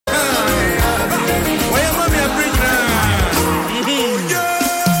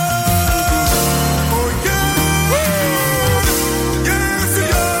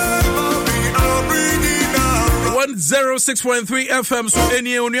106.3 FM so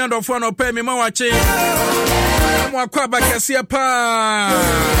any union of one pay me mawache mo akwa bakasia pa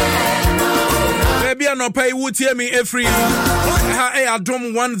baby no pay wutie me every ha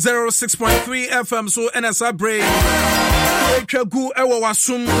adom 106.3 FM so NSA break etwagu ewo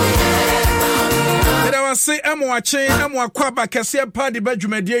wasum I say amwache amwakwa bakasia pa de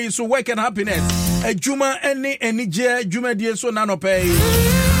badwumadie so work and happiness adwuma any je adwumadie so na no pay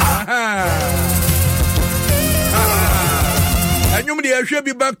anyum de ahwe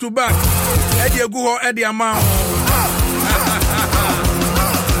bi back to back e de egu ho e de ama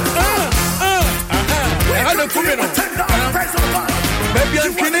hello kumeno baby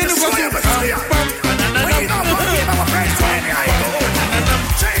I'm killing you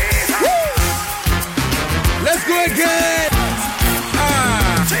let's go again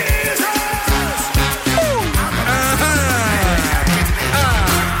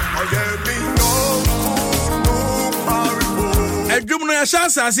Edumno ya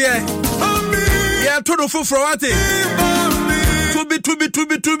chance ase ya todo fufro wate to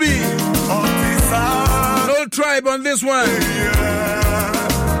be no tribe on this one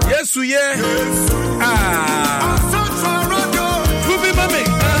yes we to be mami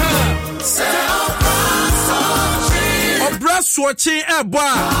obra ebo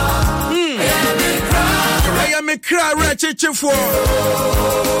I am a cry rechechefo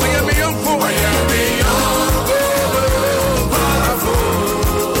I am a yonko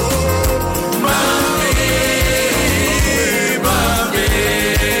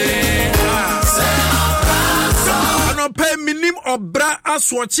pay minim obra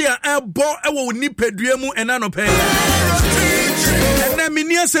aswoche ebo ewo nipadua mu enanope ena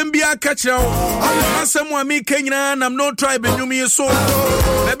mini asem bia ka kire wo asem wa mi kanyina nam no tribe nyumi so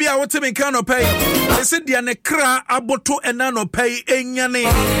baby a wote me kan no pay ese dia ne kra aboto enanope enyane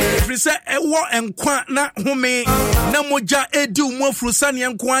efrise ewo enkwa na home na moja edi umofuru sane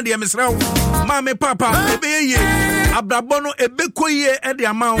enkwa de mesrawo ma me papa ebeye abrabono ebekoye e de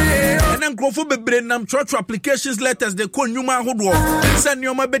amawo ena nkrofo bebre nam church applications letters de ko nyuma ahodo se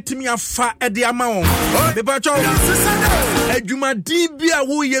nioma betimi afa e de amawo be pacho adwuma di bia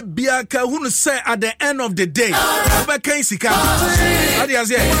wo ye bia ka hunu say at the end of the day be kan sika ade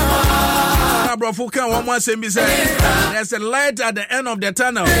ase abrofo kan one more say there's a light at the end of the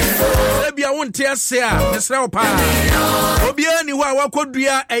tunnel e bia won te ase a mesra opa obi ani ho a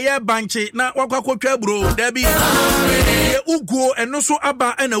wakodua eye banche na wakwakotwa bro da bi ugo eno so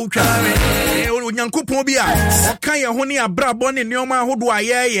aba na utwa onyankopon bi a okan ye ho ne abrabo ne neoma ahodo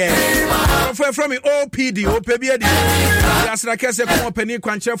ayeye from OPD opebi edi yasra kese ko pani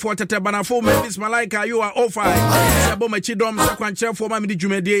kwanchefo tete banafo Miss Malaika you are ofai sabo machidom kwanchefo ma me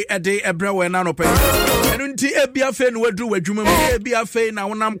dwumadi ede ebrewe na no pe enu nti ebia fe no wadu wadwuma mu ebia fe na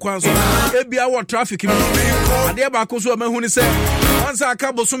wonam kwan so ebia wo traffic mi ade ba ko so mahuni se once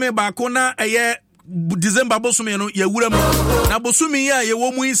aka bosome ba ko na eye December bosome no ye wuram na bosome ya ye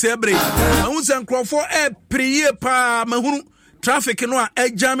wo mu ise bre mahun se nkrofo priye pa mahunu traffic no a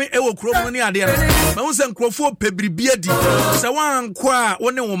ejame ewo kromo ni ade ma wo se nkrofo pebribia di se wanko a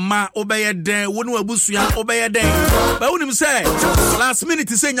woni wo ma obeye den woni wabusua obeye den ba wonim se last minute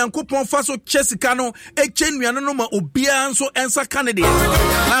se nyankopon fa so chesika no echenua no ma obia nso ensa kanede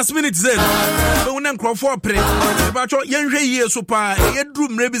last minute se ba woni nkrofo pre ba cho yenhwe yie so pa yedru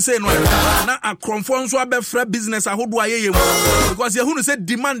mre bi se no na akromfo nso abefra business ahodo ayeye mu because ye hunu se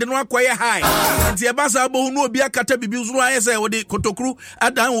demand no akoye high nti e ba sa bo hunu obi akata bibi nso ayese de kotokru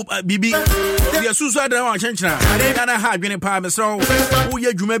adan bibi ya susu adan wa chenchena na ha adwene pa mesro wo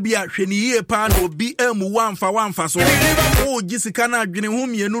ye dwuma bi a hwene yie pa na obi amu wanfa so wo gisika na adwene hu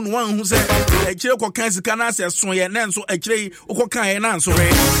mienu no wan hu se ekire kokan sika na aseso ye na nso ekire ukokan ye na nso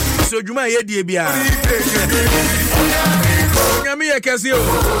so dwuma ye die bia nyame ye kase o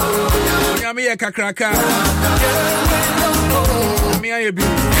nyame ye kakraka nyame ye bi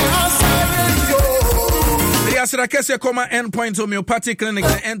Yasrakese Coma Endpoint Homeopathic Clinic,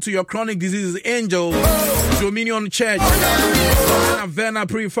 the end to your chronic diseases. Angel Dominion Church, Avena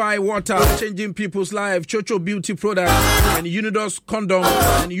Purify Water, changing people's lives. Chocho Beauty Product and Unidos Condom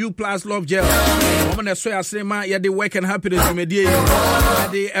and U Plus Love Gel. Woman that swear Sema, ya de work and happiness to media. Ya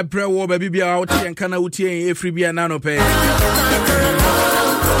de April war baby be out and kana uti and free beer nano pay.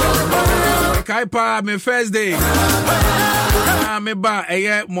 Kaipa me first day. Me ba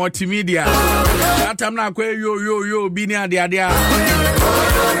eye multimedia atam na kwa yo bi ni ade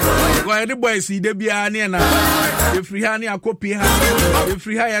go any boys de bia ne na e free ha ne akopi ha e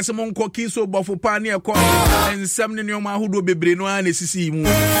free ha yesem nko kiso bofo pa ne ekọ ensem ne nyoma ahodo bebre no na sisi mu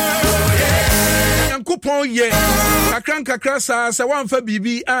Nyankopɔn ye kakra sa wan fa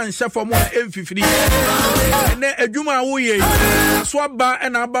bibi anhye fam a emfifiri ene adwuma wo ye so aba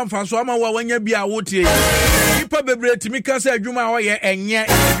na aba mfa so ama wa wanya bi a wotie nipa bebre timi ka sa adwuma wo ye enye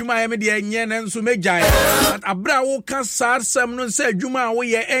adwuma ye me de enye ne nso megyae but abra wo ka sarsam no sa adwuma wo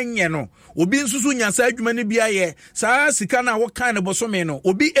ye enye no obi nsusu nya sa adwuma ne bia ye sa sika na wo kan ne bosome no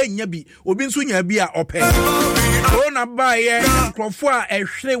obi enya bi obi nsu nya bi a ope corona ba ye nkrofo a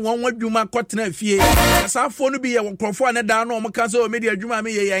ehwere won adwuma kotena fie asafo no bi ye nkrofo a ne da no omka so me de adwuma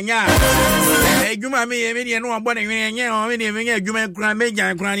me ye nya adwuma me ye me de no abo ne hwene nya o me de me nya adwuma kura me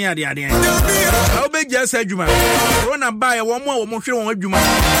nya kura ne ade o be gya sa adwuma corona ba ye won mo a won hwere won adwuma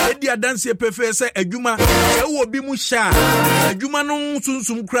edi adanse pefe se adwuma e wo bi mu sha adwuma no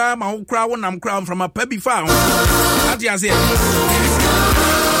sunsum kura ma wo kura wonam kura from a pabi fa ho ade ase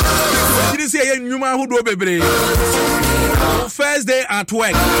did say ye nyuma hodo bebre first day at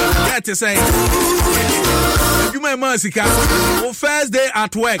work get to say Juma Masika first day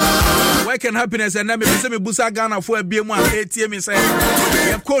at work and happiness and me say me busa Ghana for BM ATM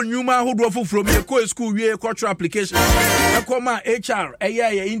say ye call nyuma hodo from ye call school we cultural application e come HR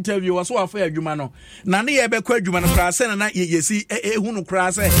ye interview was so afa adwuma no na ne ye be kwa adwuma no kra say na ye si hu no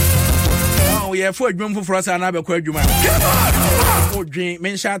kra say oh ye for adwuma for say na be kwa adwuma o dwen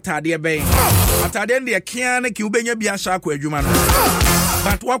men sha atade be atade ne ye kian ne ki ubenya bia sha kwa adwuma no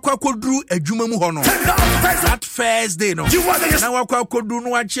but wakwa kodru adwuma mu ho no that first day no na wakwa kodru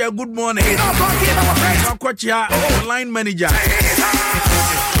no ache good morning wakwa chia online manager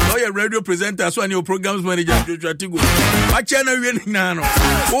your radio presenter so and your programs manager Joshua Tigo ache na wie na no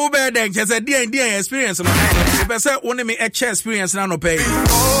wo be den che say dia experience no be say woni me experience na no pay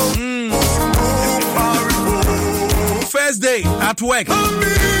first day at work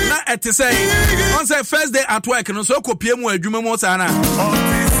na et say on say first day at work no so kopie mu adwuma mu sa na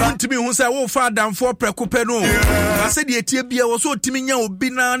ntimi hu say wo fa dan for prekope no na say de etie bia wo so timi nya obi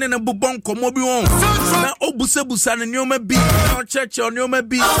na ne bobon komo bi won na obusebusa ne nyoma bi na cheche nyoma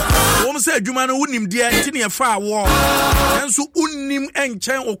bi wo say adwuma no wunim de enti ne fa wo enso unnim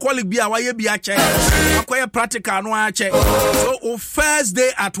enchen o colleague bi a waye bi a che akoye practical no a che so o first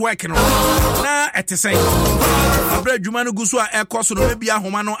day at work no na et say abra adwuma no guso a ekoso no bi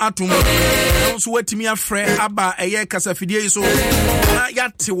ahoma no atom enso watimi afre aba eye kasafidie so na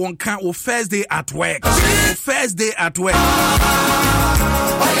yate won kan o first day at work first day at work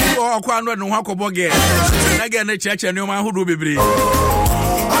o kwa no no hakoboge na ge na cheche ne ma hodo bebre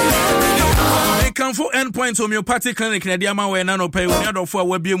can for endpoints homeopathic clinic na dia ma we na no pay we na do for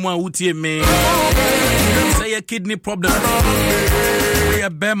wabie mu a wutie me say a kidney problem your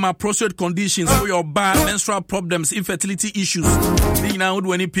bema prostate conditions or your bad menstrual problems infertility issues ni na would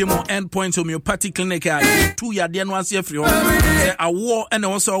when pay more endpoints homeopathic clinic two ya dia no ase free a war and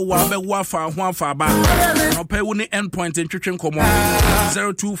also wa be wa fa ho afa ba no pay we endpoint ntwetwe nkomo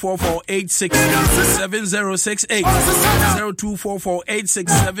 0244867068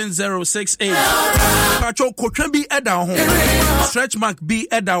 0244867068 pacho kotwa bi eda ho stretch mark bi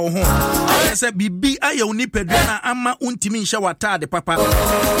eda ho say bibi aye oni pedua na ama untimi nhye watade papa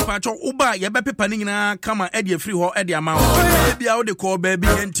pacho uba ye be pepa ni nyina kama ede free ho ede ama ho bia wo de call baby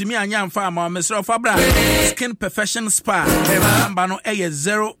ntimi anya amfa ama mesro fabra skin perfection spa number no eye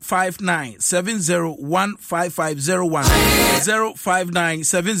 0597015501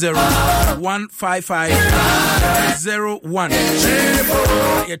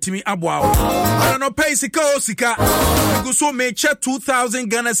 0597015501 yetimi abwa no pay sika go so me che 2000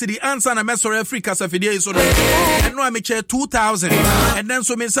 Ghana cedi answer na mesoro Africa safidie so no eno me che 2000 and then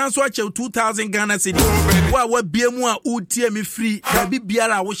so me sanso che 2000 Ghana cedi wa biemu a utie me free na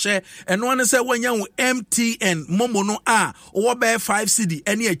bibiara wo hye eno ne se wanya wo MTN momo no a wo be 5 cedi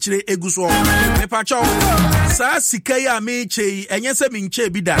ene a kire eguso me pa cho sa sika ya me che enye se me nche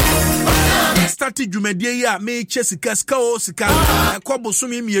bi da start dwumadie ya me che sika ekoboso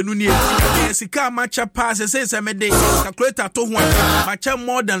me mienu ni sika macha pass say me dey calculator to ho macha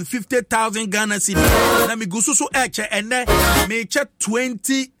more than 50,000 Ghana cedi na me gusu so eche ene me che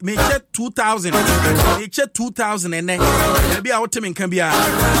 20 me che 2000 me che 2000 ene bia wote me kan bia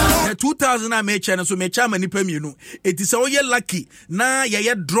 2000 na me che so me cha mani pa mienu eti se wo ye lucky na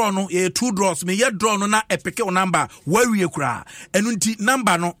ye draw no ye two draws me ye draw no na epeke o number wawie kura enu nti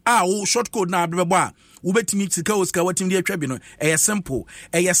number no a wo short code na adbebo a wo betimi sika watim de atwa bi no e simple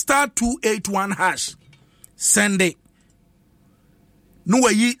e *281 hash send it no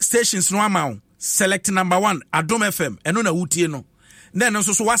wayi stations no amount select number 1 Adom FM eno na wutie no then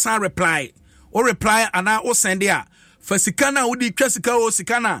nso so wasa reply o reply ana o send ya fa sika na wo di twa sika o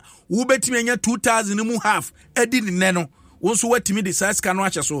sika na wo betimi anya 2000 mu half edi ne no Once watimi the size can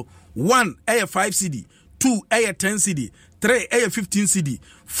watch so 1 a 5 CD, 2 a 10 CD, 3 a 15 CD,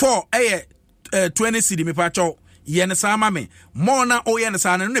 4 a 20 CD me pacho. Yen sama me more na o yen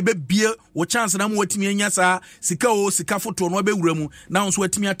sa na be bie wo chance na mo watimi anya sa sika o sika foto no be wura mu na nso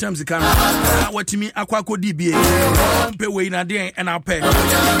watimi atam sika na watimi akwa akodi bie mpe we na den na pe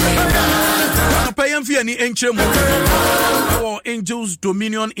pay mfi ani enchemu o Angels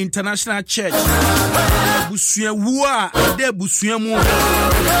Dominion International Church busua wu a de busua mu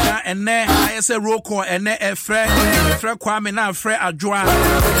na ene ayese roko ene efre Kwame na efre adwoa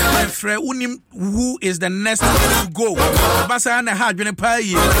efre unim who is the next to go basa na ha dwene pa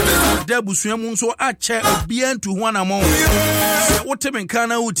yi de busua mu nso ache obia ntu ho na mo wotemen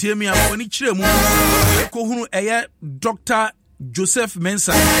kana wotie mi a oni kire mu ko hunu eye Dr. Joseph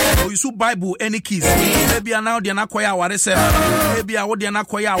Mensah oyisu Bible any keys maybe now de na koya waresem maybe a wo de na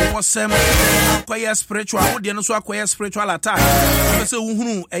koya awosem koya spiritual wo de no so akoya spiritual attack se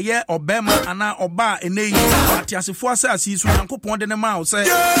uhunu eye obema ana oba eneyi atiasefo asasi so yankopon de ne ma wo se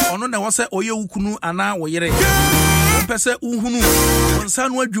ono na wo se oye ukunu ana wo yere pese uhunu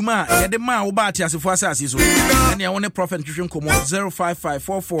nsanu adwuma ye de ma wo ba atiasefo asasi so ene won prophet twhwen komo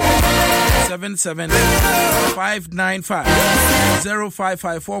 0554477595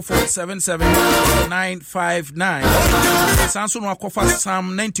 0554477959 Samsung akofa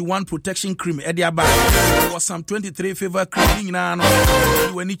Psalm 91 protection cream ediaba was Psalm 23 favor cream nyina no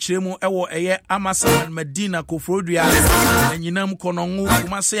wani kiremu ewo eye Amasan Medina Kofrodua anyinam konongu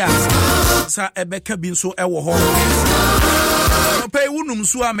kumase a sa ebeka bi nso ewo ho pay wunum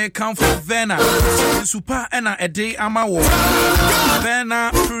so a make come for Vena super ena ede amawo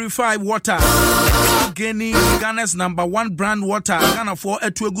Vena purified water gaining Ghana's #1 brand water Ghana for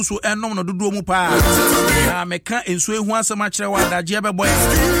etuegu so enom no dodo mu pa na meka enso ehu asema kire wa daje beboy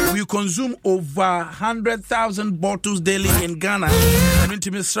we consume over 100,000 bottles daily in Ghana and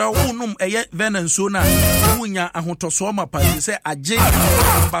intimisra unum eye Vena enso na wunya ahotoso ma pa se age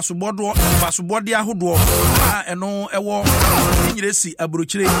basobode ahodo a eno ewo nyiresi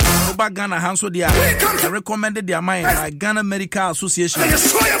abrochire oba Ghana hanso dia I recommended their mind by Ghana Medical Association na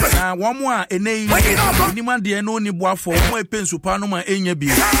womo a enei niman de no ni boafo mo epensu pa no ma enya bi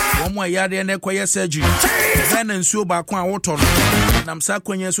womo yade na ekoye surgery Ghana nsuo ba ko a woto no nam sa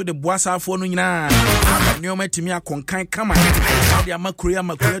kwanye so de boasafo no nyina ne o matimi akonkan kama de amakoria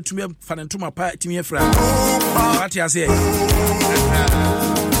tumi fanentuma pa timi efra what you say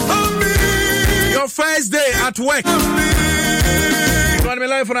your first day at work. Join me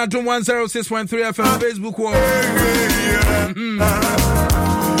live on Atom 106.3 FM Facebook wall.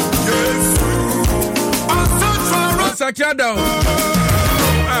 Sakada.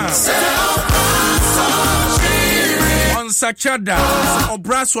 On Sakada.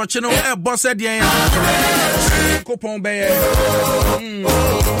 Obras watching no boss at the end. Coupon Bay.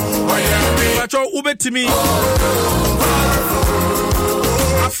 But your Uber to me.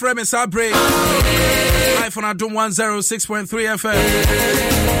 Frame Sabre live on Atom 106.3 FM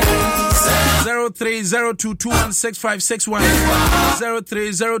 0302216561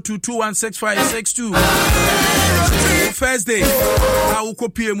 0302216562 First day I will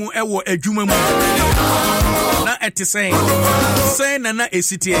copy mu ewo adwuma mu na etisen na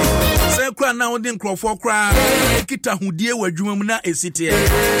esitie say kra na wodi nkrofo kra kita hudie wa adwuma mu na esitie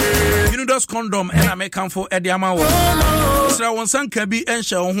Unidos condom and I make come for Ediama Sra won sanka bi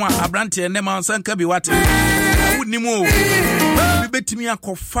enhye wo ho a abrante ne ma sanka bi wate wudni mu bi betimi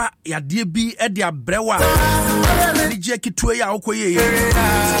akofa yade bi e de abrewa ni je kitue ya okoye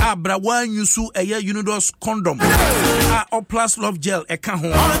abra wan yusu eye Unidos condom a O plus love gel e ka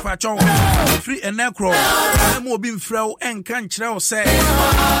ho fa cho free enekro mo obi mfrew enka nkire wo se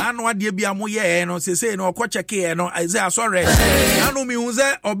anu ade bi amoye no sese no okocheke e no Isaiah sorry anu mi hu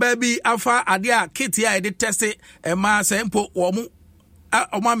ze oba bi afa ade a kit ya e de test e ma se mpo omo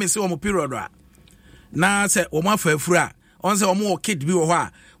amese omo period a na se omo afa afuru a on se omo kit bi wo ho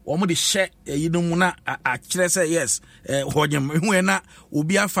a omo de hye yidum na a kire se yes honyem hu na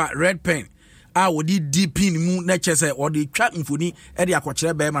obi afa red pen a wodi deep in mu na chese wodi twa mfoni e de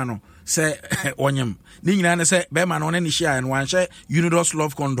akokire be ma no se onyem ni nyina ne se be ma no ne ni hye no wan hye Unidos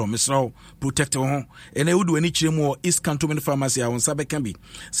love condom so protect ho ene wudu ani kire mu East Cantonment Pharmacy a won sabe kan bi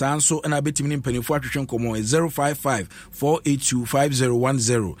sanso na betimi ni mpanifo atwetwen komo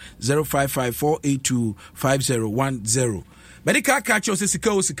 0554825010 0554825010 Medical catch us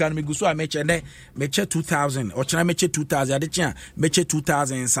sika me guso a meche 2000 o chena meche 2000 ade chia meche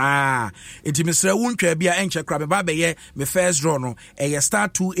 2000 sa intimisra wuntwa bia enche kra be ba be ye me first draw no star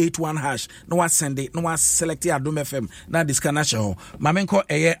 281 hash no wa send it no wa select Adom FM na disconnect ho mamenko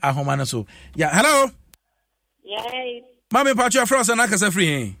ahoma no so yeah hello yes Mami Pacho Frost and Akasa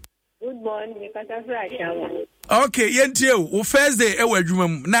free. Good morning, Katafra. Okay, yentio, o first day e wa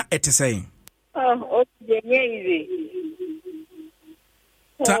adwuma na ete say. Oh, okay, easy.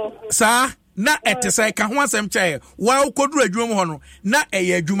 Sa na ete say ka ho asem chae. Wa ukoduru adwuma ho no na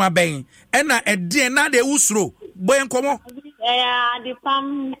eye adwuma ben. E na ede na de usuro. Boy nkomo. The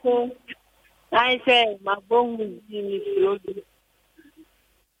pam ko. I say my bone is slow.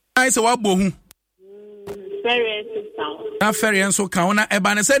 I say wa bohu. Ferry sound. Na ferry enso kan na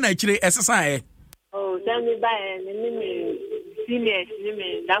eba ne say na akire esesa e. Oh, tell me by me seniors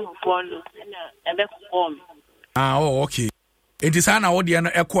me dam for no na ebe form. Ah, oh, okay. It is ana wo de no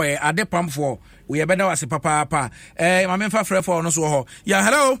ekoe ade pamfo we ye beda wase papa. Ma me fa frɛ for no so ho. Ya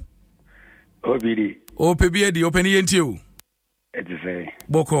hello. Obidi. O pebie di open yentio. It is a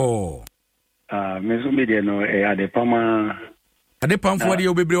Boko. Meso media no ade pama. Ade pamfo de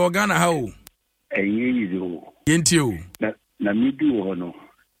obebre organa ha o. Eyizo. Yentio. Na midu ho no.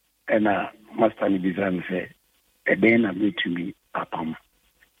 Na master ni design say eden na metumi apam.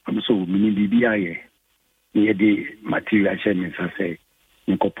 So mini bibia ye. Ye de material shame say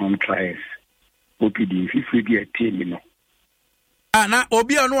nkopam trials. Opidi fifiri bi atemi no. Na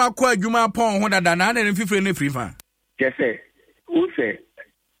obi anu akọ adwuma pon ho dada na na fifiri ne free fa. Jese o se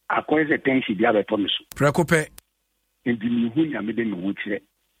akọ se tension bi abeto me so. Prekope. Ndi mi hu nya me de me wo kire.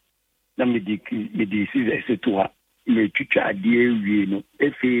 Na me di si se to ha. Me twitwa ade awie no.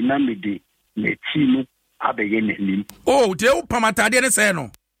 Efe na me de me ti no abeye nanim. Oh, te o pamatade ne se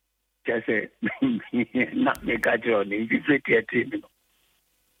no. Jese na me ga jo ni fifiri ti atemi no.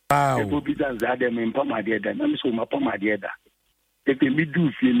 Wow. Ebo bi dan za de me pamade da. Na me so ma pamade da. If me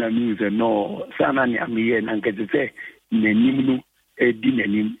do feel na music no sana ni amiye na nkete se nanim no di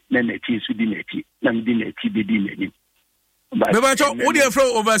nanim na na chi su di na chi na di na chi be di nanim me ba cho wo dey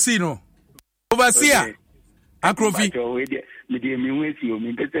from oversee no overseer Akrofi me dey me we see o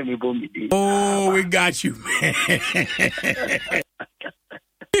me pese me bo me dey. Oh, we got you.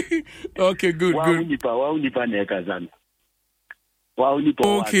 Okay, good. Wa unipa na kazana.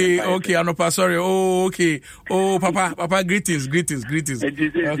 Okay, Anopa, sorry. Oh, okay. Oh, Papa, greetings. It is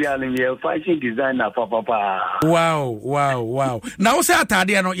a fashion designer, Papa. Wow. Now, say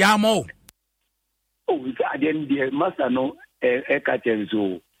atade no yamo. Oh, again, the master no catches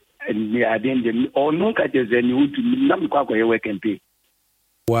so, and the addend or no catches any wood to not quite work and pay.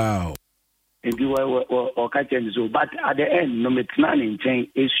 Wow. And you or catches so, but at the end, no metnan in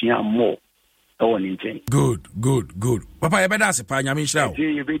chain is more. Good. Papa, you better ask pa nyame shira.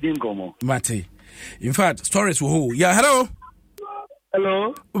 You be din komo. Mate. In fact, stories wo. Yeah, hello.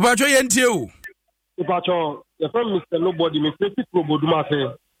 Papa cho yentie o. Papa cho, the from Mr. Nobody, me pretty proboduma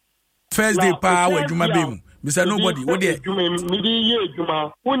say. First day pa we djuma bem. Mr. Nobody, what dey? Me di ye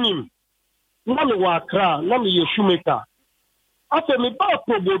djuma. Onim. Na me wa Accra, na me ye shoemaker. After me ba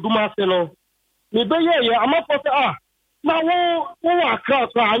proboduma say no. Me be ye amapo na wo Accra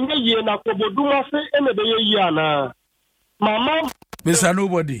so anye ye na proboduma say e me be ye ana. Mama Mr.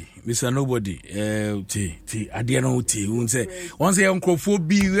 Nobody, ti ade no ti un say once ye nkrofo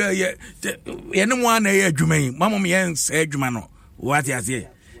bi ye ne mo ana ye adwuma yi mama me ye nsa adwuma no what you say.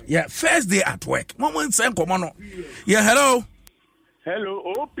 Yeah, first day at work mama nsa nkomo no. Yeah, hello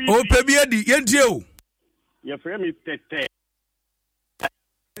OP bi edi yentie o your friend is Tete.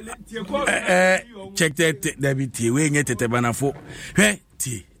 Check that David T. We get Tete Banafo. Hey,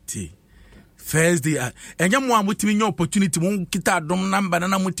 T. First day, and you want to me opportunity won't kita dom number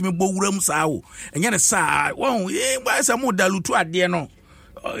na mutimi bo wuram saa o. Enya ne saa, won why some more dalutu ade no.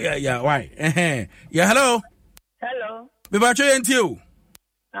 Oh yeah, why? Yeah, hello. Me ba cho yentie o.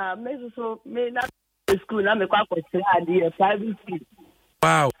 Me so me na school na me kwa kwese ade private school.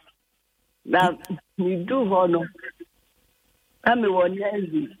 Wow. Na me do hono. I'm one year.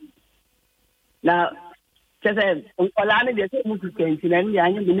 Now, just Olani, they say, Musu, and I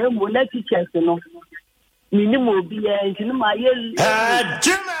am the name of the teachers, no. Minimum be a my year.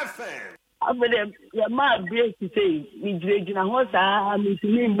 I believe your mother be to say, me drinking a horse, I'm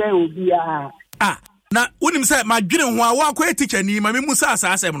missing will be a. Na unim say ma dwene ho a wa kwa teacher ni ma me musa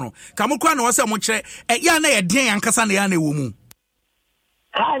asasem no ka mo kwa na wo se mo kire ya na ye den yankasa na ya na ewo mu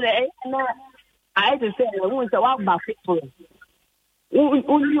I just say we say wa ba people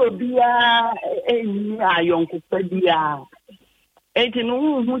uli obia ayonko pedia enti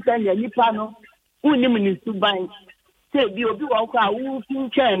no hu say ya nipa no unim ni suban say bi obi wa kwa wu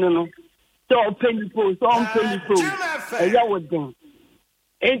pinchen no so penipo eya wodin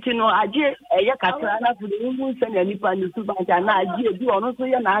enti no aje eya kakra na fu de hu say ya nipa ni suban na aje bi ono so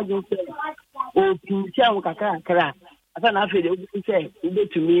ya na aje say o pinchen kakra asa na fe de obi say ube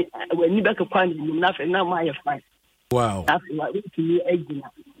to me when ni be kwa ni na fe na ma ya fine Wow. That's what we see again.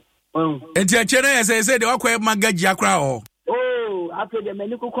 Enti a na say the akwa magaji akra ho. Oh, after the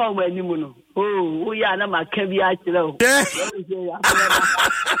many ko kwa mani mu no. Oh, we ya na maka bi a kire o.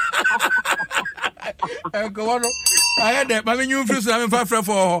 Go on. I had that. Mami new fruits I'm far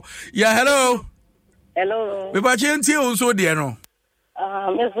for. Yeah, hello. Hello. Me ba chenti o so de no.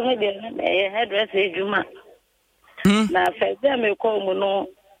 Me so de hairdresser Juma. Na fe dem me ko mu no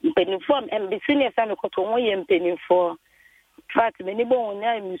mpenifo mbisi ne fa me ko to won ye mpenifo. Fact me ni bon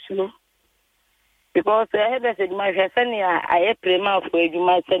nya misulo. Because hairdresser Juma fe sani aye prema for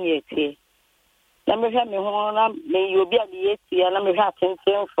Juma sani etie. Na me fa me ho na me obi a de etie na me fa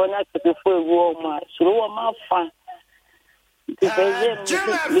tenten for na tefo ewu o ma. Suro wo ma fa.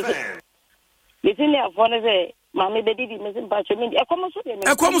 Listen here for say mama be didi me simpa me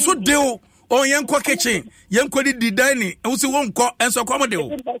ekom so de o yenko kitchen yenko di dining wo se wonko enso kom de o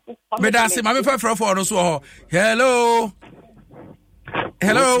me da se mama fa for no so ho. Hello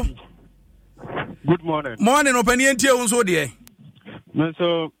Good morning. Morning opani entie wo so de Me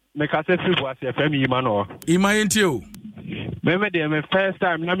so me ka se fi boase FM yima no ima entie o me de me first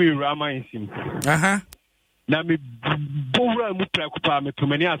time na me rama insim na me bowra mu prakupa me to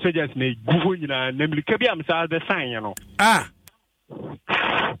many soldiers na gugu nyina na milika bi am sa the sign no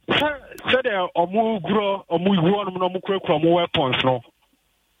so de omu gro omu iwo no mu kura mu weapons no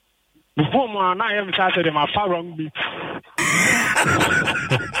before mo na am sa de ma fa wrong beat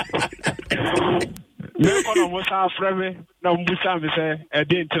me ko no mo sa frame na mbusa me say e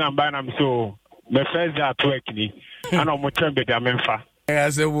dey ntina mba na me so me first day at work ni ana mo trembe da me mfa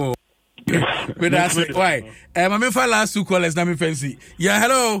say wo with us why my for last two callers na me fancy. Yeah,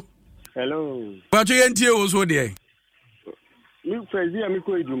 hello but you entie o so there me first day me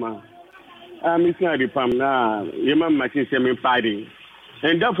ko eduma me sin ade pam na yema machine se me party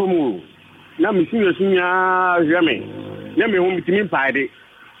and that for mu na me sin yosunya hweme na me ho mitimi party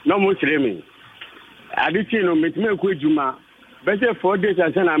na mo kire me ade chi no mitimi ko eduma be say 4 days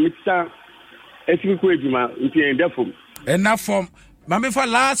asa na mitsa etimi ko eduma nti and that for enough from Mami for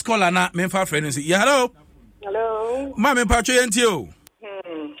last caller na me for friend say. Yeah, hello. Mami pa cho yenti o.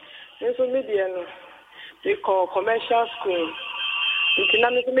 So media no. They call commercial school.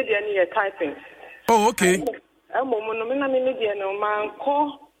 Economic media ni typing. Oh, okay. Momo no me na media no man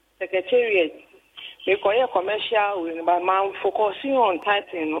call secretariat. They call commercial but man focusing on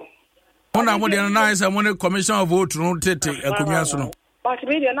typing no. Ona mo dey na is am commission of vote no tete akomia so no. But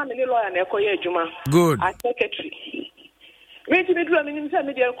media na me lawyer na ekoye adwuma. Good. As secretary. Wait me do me say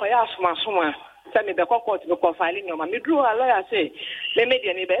me dey koya asoma say me be court be filing your me do a lawyer say me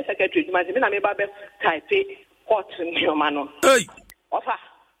media ni be secretary me na me ba be type court your man no hey ofa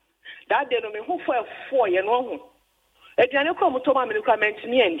that day no me who for ye no hu eduane ko mo to ma me requirement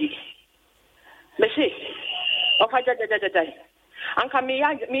ni andi me say ofa jajajaja anka me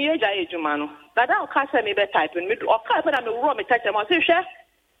ye jaye juma no that o ka say me be type me do o ka pe na me wuro me touch am say hwe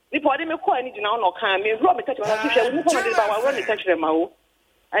ni pode me ko ani gina no kan me wuro me touch am say hwe wo ko me ba wa wuro me touch am o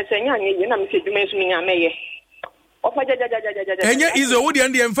I say nya nye na me say dwuma so nya meye ofa jajajaja enye izo wo de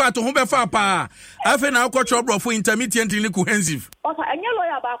ande emfa to ho be fa pa afi na akọ trouble intermittent ni cohesive ofa enye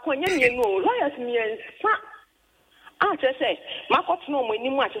lawyer ba ko nye nye no lawyers me ensa say makọtụ no mo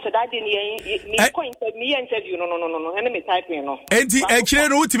nimu say that day ni ko interview no ene me typing no enti ekire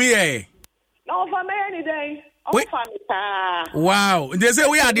no utimi ye na ofa me any day ofa me ta wow they say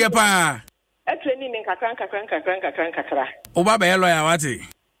we are there pa e training me kakran o ba be lawyer wati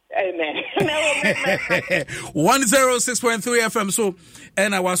amen 106.3 FM so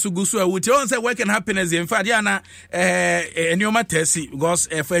and I was gusu a wuti on say work and happiness in fact ya na enioma tesi because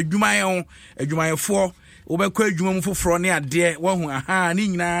for adwumaye for obekọ adwuma mu foforo ne ade wahu aha ni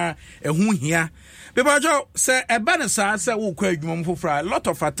nyina ehu hia bebajo say eba ne sa say wo kọ adwuma mu foforo a lot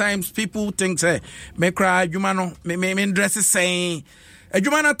of times people think say me kra adwuma no me dress saying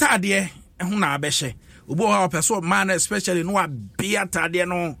adwuma na tade ehu na abehye obo ha person man especially no abia tade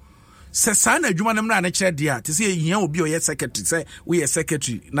no se sana adwuma na mra na kire dia te say ehia obi oyɛ secretary say we are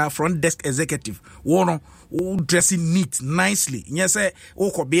secretary na front desk executive wo no dressing neat nicely yes say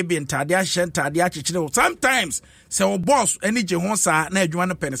wo baby ntade ahye ntade akyekyere sometimes say wo boss any je ho sa na adwuma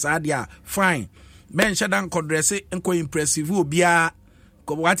no pen sa dia fine men shedan ko dress enko impressive obi a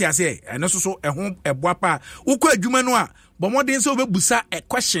ko what you say eno so ehun eboa pa wo ko adwuma no a bomodin say obebusa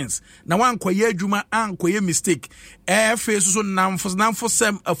questions na wan koye adwuma an koye mistake face so namfo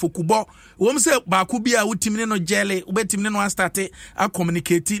sem afokubo wom say ba ku bia wotimi no jele obetimi no start a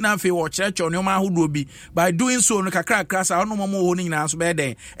communicate na fe wo cherecho no ma hodo bi by doing so no kakra sa ono mo ho ni nyina so be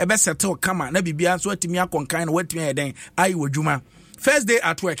den e be settle kama na bibia so atimi akonkan no watimi eden ayi wadwuma first day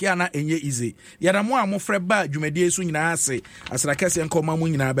at work ya na enye easy yada mo a mo frɛ ba dwumadie so nyina ase asrakase nkoma mo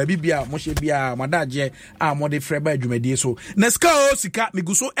nyina ba bibia mo hye bia modagye a mo de frɛ ba dwumadie so na sika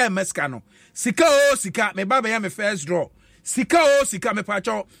miguso MSK no sika me baba ya me first draw sika me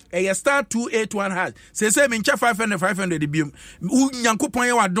pacho star 281 hash say me ncha 500 biom nyankopon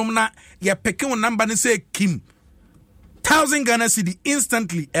ye wadom na ye peke won number ne say Kim 1,000 Ghana cedi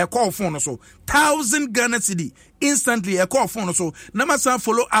instantly a call phone so 1,000 Ghana cedi instantly a call phone so na ma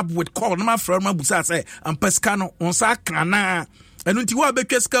follow up with call na ma from ma busa say am pesca no on sa kana enu nti wa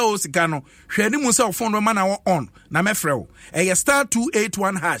betwa sika no hwe ni mu say phone ma na wo on na me frɛ wo star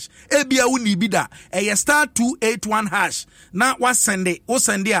 281 hash ebia wo ni bi da star 281 hash na wa send a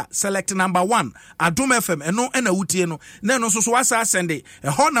select number 1 Adom FM eno na wutie no na no so wa sa send e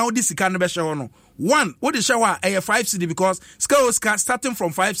ho na wo di sika no be hye wo no 1 what is shower 5 cedi because ska starting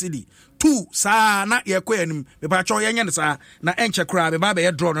from 5 cedi 2 sa na ye kɔ anim me ba cho ye nyɛ sa na enche kra me ba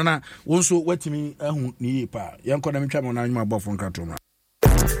be draw no na wo so watimi ahu ni pa ye nkɔ na metwa mo na anwuma bɔfo nkrato ma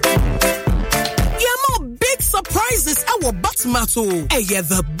big surprises our Batmato.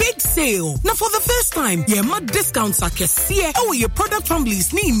 The big sale. Now for the first time, discounts are kesiye. Your product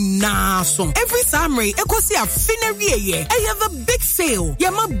families ni naso. Every Samray, ekosi a finerie. The big sale.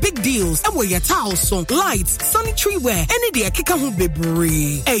 Big deals. Your towels, lights, sanitary wear. Any day kika hu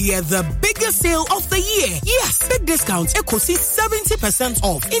bebre. The biggest sale of the year. Yes, big discounts. Ekosi 70%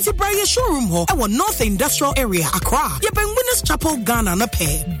 off. Into Briar showroom ho. Our North Industrial Area, Accra. Winners Chapel, Ghana na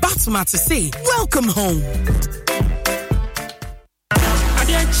pay. Batmato say, welcome home.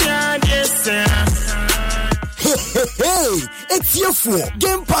 Hey, it's here for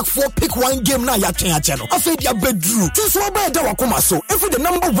Game Pack 4 pick one game na ya channel. After dia bedroom. Since we buy da wakoma so, every the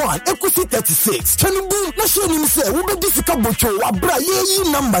number 1 equity 36. Chanibu na show him say we be difficult bocho wa bra ye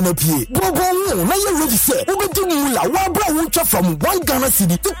number na pie. Bobo na ye ready say we be do mula wa bra wuncha from 1 Ghana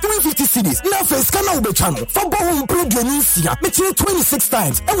cedi to 350 cedis. Na face kana we be channel. For bo play the nisia. Me 26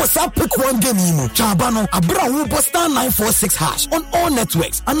 times. E was pick one game yimu. Chabano abra wo star 946 hash on all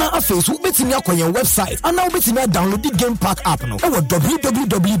networks. Ana afase we betimi akwenye website. Ana we betimi download the Game Pack app no.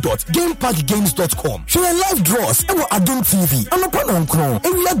 www.gamepackgames.com. Show your live draws. Adom TV. Upon Kron.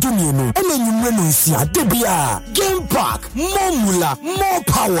 Area Dumino. Debia. Game Pack. More mula. More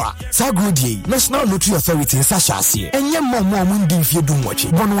power. Sagudi. National Lottery Authority in Sashasi. And yet more mundi if you do watch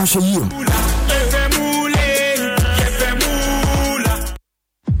it. One wash a year.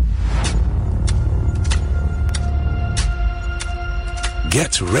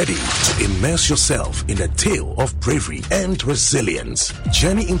 Get ready to immerse yourself in a tale of bravery and resilience.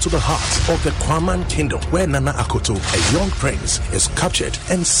 Journey into the heart of the Kwaman Kingdom, where Nana Akoto, a young prince, is captured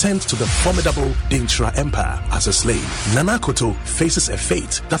and sent to the formidable Dintra Empire as a slave. Nana Akoto faces a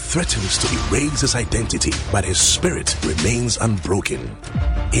fate that threatens to erase his identity, but his spirit remains unbroken.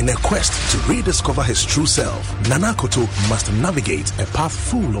 In a quest to rediscover his true self, Nana Akoto must navigate a path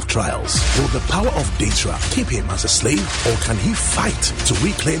full of trials. Will the power of Dintra keep him as a slave, or can he fight to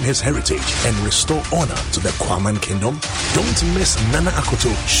reclaim his heritage and restore honor to the Kwaman Kingdom? Don't miss Nana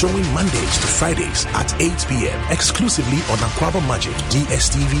Akoto, showing Mondays to Fridays at 8 p.m. exclusively on Aquaba Magic,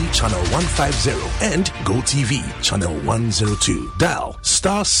 DSTV channel 150 and GoTV channel 102. Dial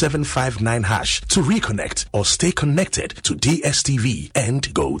star 759 hash to reconnect or stay connected to DSTV and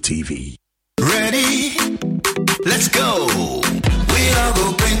GoTV. Ready? Let's go. We all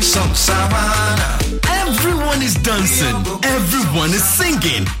go bring some savannah. Everyone is dancing, everyone is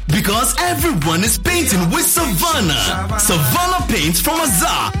singing, because everyone is painting with Savannah. Savannah paints from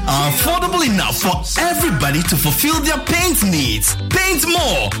Azar are affordable enough for everybody to fulfill their paint needs. Paint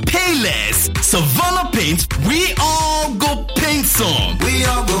more, pay less. Savannah paint, we all go paint some. We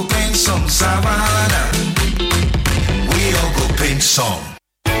all go paint some Savannah. We all go paint some.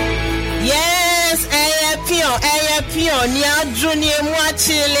 Yes, Pio, Nia Junior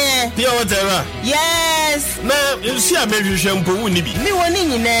Mwachile. Pio, whatever. Yes. Now, you see, I made you shampoo, Nibi. Me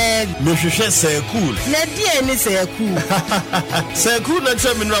winning in egg. Me should say cool. Nadia, ni say cool. Say cool,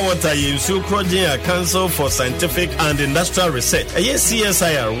 natural mineral water, you so Crodia Council for Scientific and Industrial Research. A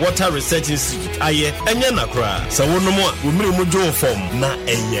CSIR Water Research Institute. Aye, and Yanakra. So, one more, we move to form. Na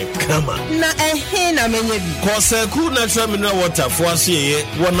eye kama. Na ehena menyebi. Cause cool natural mineral water for us here,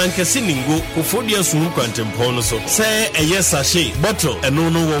 one man can go, Kufodia Sunu Quantum so. Say a yes sachet bottle and no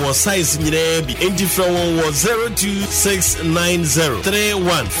one size in the be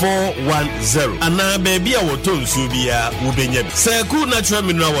 0269031410 and now baby I will tell you be say cool natural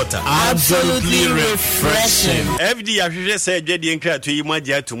mineral water absolutely refreshing. FD I say Jedi and to you my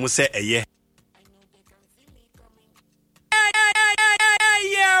dear to say a yeah.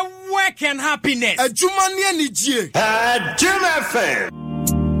 work and happiness. Adwumani anigye. Jim FM.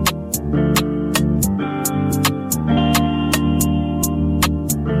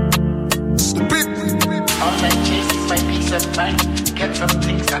 All I chase is my peace of mind. Get some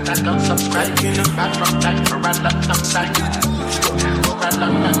things that I don't subscribe. Back from time for a long time. For a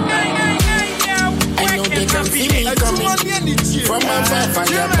long time. I know they can see me coming from afar for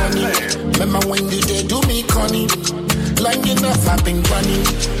your money. Remember when you did do me conning? Long enough I've been running.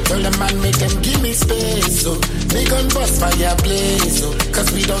 Tell the man make them give me space. So they gon' bust fire blaze. So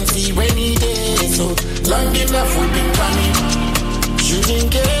cause we don't see rainy days. So long enough we've been running. Shooting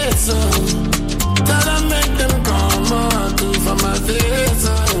gates. So tell them make them come on to for my face.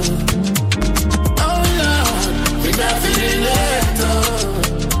 Oh Lord, we not feeling later.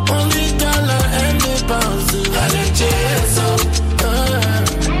 Only dollar and the pounds to chase.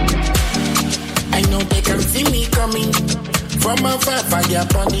 I know they can see me coming from afar, fire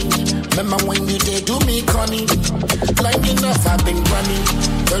burning. Remember when you did do me conning? Long enough I've been running.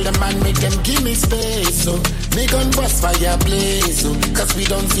 Tell the man make them give me space. So me gon' bust fire blaze. So cause we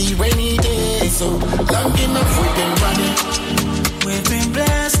don't see rainy days. So long enough we've been running. We've been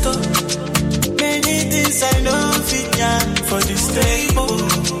blessed. Oh. Many things I know fit for this table.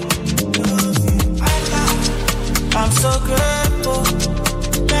 I'm so grateful.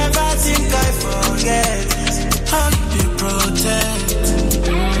 Never think I forget how you protect.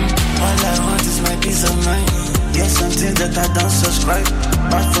 All I want is my peace of mind. Yes, something that I don't subscribe.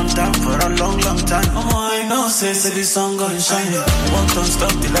 Back from down for a long, long time. Oh, I know, say this song gonna shine. Walk on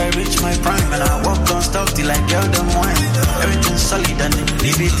stop till I reach my prime. And I walk on stop till I get them wine. Everything's solid and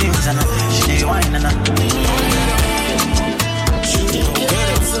leave it things and she wine and she don't get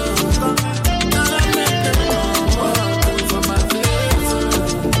it.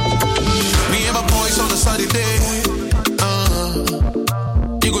 On a sunny day,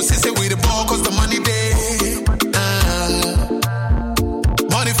 you go see with the ball cause the money day.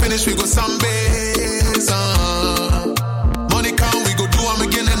 Money finish, we go sunbase. Money come, we go do them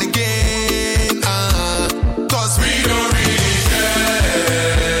again and again. Cause we don't really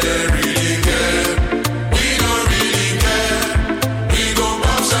care, really care. We don't really care. We go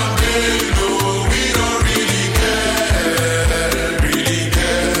pop champagne, no, we don't really care, really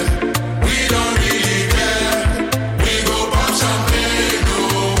care. We don't really care. We go pop champagne, no,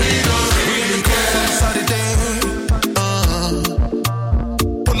 we don't really care. Saturday,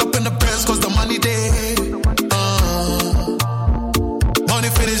 pull up in the press cause the money day. Money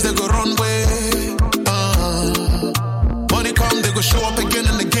finish, they go run way. Money come, they go show up again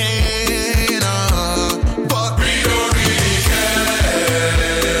and again. But we don't really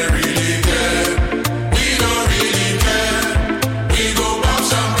care, really care. We don't really care. We go pop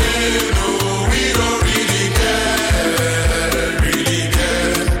champagne, no, we don't really care, really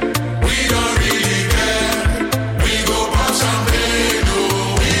care. We don't really care. We go pop champagne, no,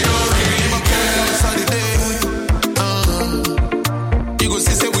 we don't really care. Saturday, you go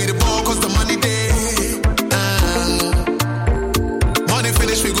see with the ball cause the money day. Money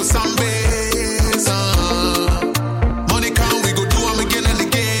finish, we go sunbase. Money come, we go do them again and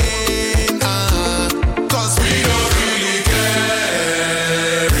again. Cause we don't really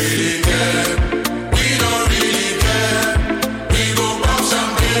care, really care. We don't really care. We go pop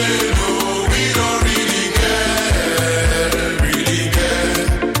champagne, no, we don't really care, really care.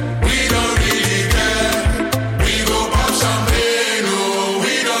 We don't really care. We go pop champagne, no,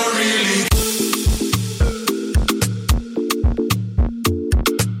 we don't really care.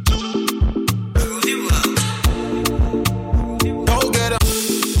 Don't get up.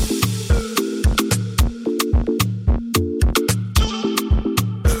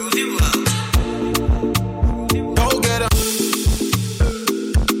 Don't get up.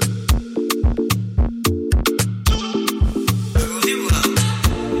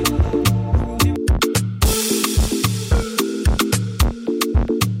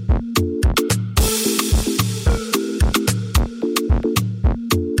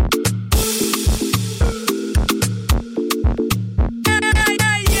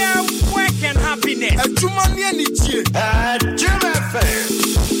 Yeah, work and happiness. Adwumani anigye. Jim FM.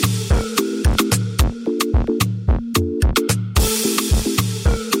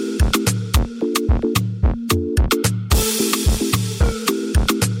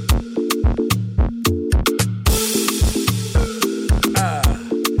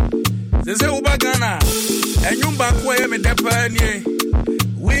 They say Uba Ghana, and you back where me depend.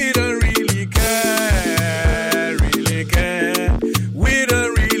 We don't really care, really care. We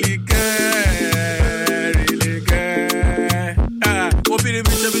don't really care, really care.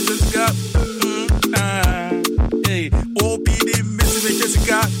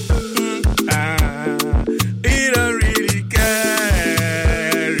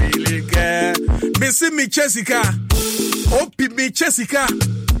 Missy me Jessica. Opi me Jessica.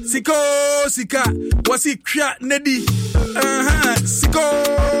 Siko sika. Was he kra nedi? Siko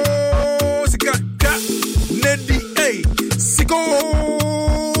sika. Kra nedi. Hey. Siko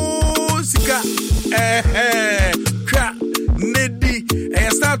sika. Kra nedi.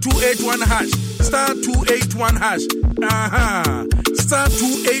 Star 281 hash. Star 281 hash. Star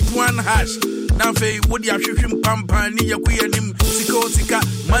 281 hash. Now, what you have Pampani, Yakuyanim, Siko Sika,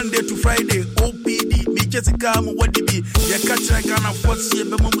 Monday to Friday, OPD, Jessica, what did be? Ya catch I can afford see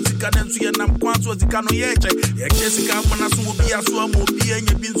Musica and Suyanam Quanso Zicano Yacha, Jessica, Manasu will be a swam, will be and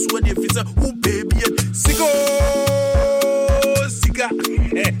you've been sweaty officer who baby Siko Sika.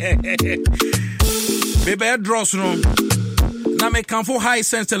 Baby, draws room. Na me kan for high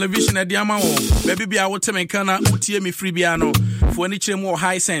sense television at Diamao. Baby be our time kana utie me free piano. For any more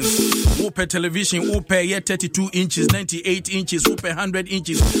high sense. Open television, open 32 inches, 98 inches, open 100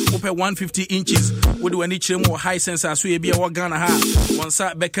 inches, open 150 inches. We do any more high sense as we be a Ghana ha. One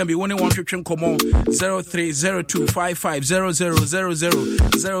side back can be 1 come on 0302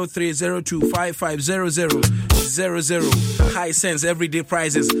 550000 0302 550000 high sense everyday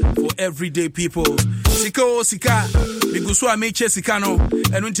prizes for everyday people. Siko Sika. Because I make Chesikano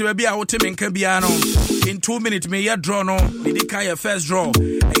and when to be out in Cabiano in 2 minutes, may ya draw no, Medicaya first draw.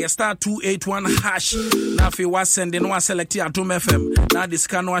 I start 281 hash. Now, if you was sending one select at Tom FM, now this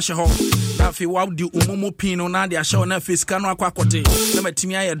cano wash home. Now, if you want the Umumu Pino, now they are showing a face cano quacote. Never to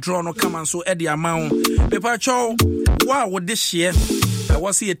me, I draw no come and so Eddie amount. Paper Chow, wow, what this year? I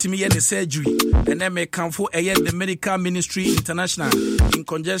was here to me in the surgery, and then may come for the Medical Ministry International in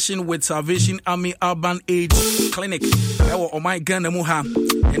conjunction with Salvation Army Urban AIDS Clinic. Oh my God, Muha,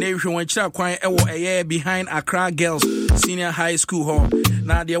 and everyone child quiet a year behind Accra Girls Senior High School Hall.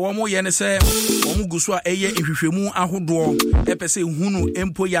 Now, there were more yen say, Omuguswa a year if you move a hoodwall, Epese Hunu,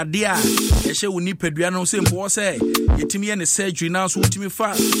 Empo Yadia, a show ni Pedriano Simple say, Yetimi and the surgery now so to me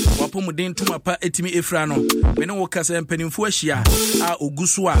far, Wapomudin to my pa etimi Efrano, Benokas and Peninfuasia,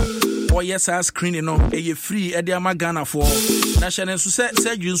 Oguswa, or yes, I screening no, a free at the Amagana for National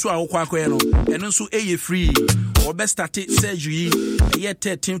Surgery so our Quaqueno, and also a free. Or best started surgery a year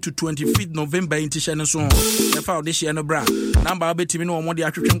 13 to 25th November in Tishan so the foundation no bra number I'll be to me no more the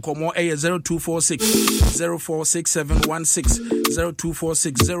African Como a 0246 046716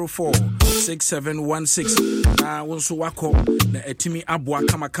 0246 046716 also wako na etimi abwa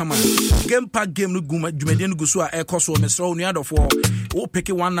kama game pack game no guma dwumeden gu so a ekoso mesro no other for who pick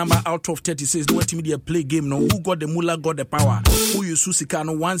one number out of 36 no etimi play game no who got the mula got the power who you susika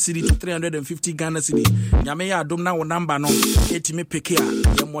no 1 cedi to 350 Ghana cedi nyame ya adom na wo number no etimi pick ya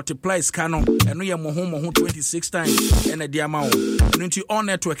multiply scan no eno ye mo 26 times and the amount and into on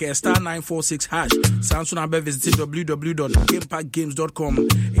network star 946 hash Samsung number visit www.gamepackgames.com.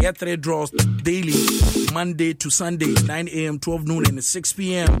 Here 3 draws daily Monday to Sunday 9 a.m. 12 noon and 6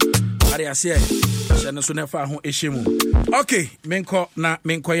 p.m. I say shana so nefa ho ehemu. Okay,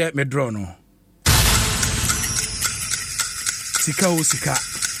 menko ya medro no. Sika o sika.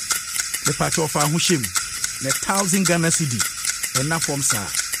 The patch of ho shem. Na 1000 Ghana cedi. Na form sa.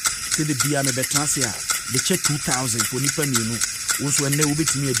 Se de bia me betansia. The check 2000 for nipa mienu. Once when they will be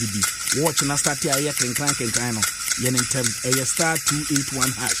to me a DB. Watch and I start here, can no. Yen in term, a star 281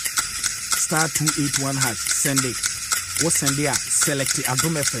 hash. Star 281 hash. Send it. What send it? Select it.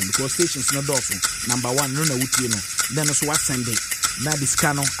 Adom FM because stations no dozen. Number 1, no, no. Then also what send it. Now this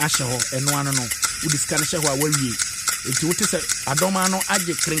cano, Ashaho, and no, no. With this cano, Shawa, where we. If you say, Adomano,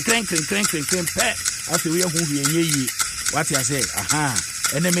 Adject, crank, pet. After we are who we ye. What I say, aha.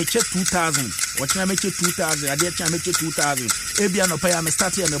 And then make it 2,000. What can I make it 2,000? I did make it 2,000. Ebiano pay am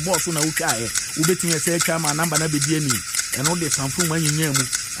start here, my boss on a ukae. Ubeti me say my number na be DNI. And all the something when you name.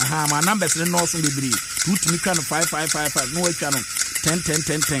 Aha, my numbers no so be bri. 2 me can 5555. No can 10.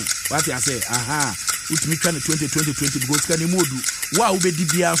 What I say? Aha. Ut me can 20 because can you modu. Wa ubedi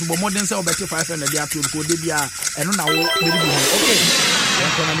bia so more than say obeti 500 dia to ko de bia. Eno na wo be okay.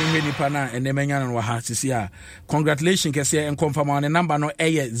 Congratulations, Kessia, and confirm on the number no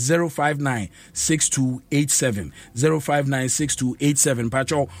 0596287 0596287.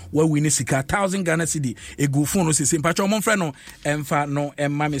 Pacho, where we need 1,000 Ghana cedi. A good phone is in Pacho Monfreno, and fa no,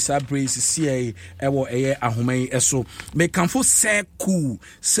 and Mammy Sabres, CA, Ewo Air, Ahome, Eso. Make come for say cool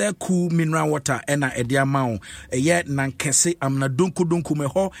mineral water, and a diamount, a yet nan kese, am na dunku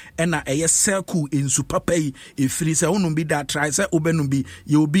meho, and a yes, cool in superpay, if free, so only be that tries, Ubenumbi.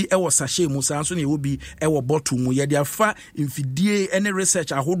 You will be a sachet musanson, you will be a bottle mu ya fa infidie any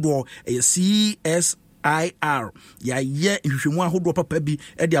research a hodo a CS ya ye nhwehwemu ahodo papa bi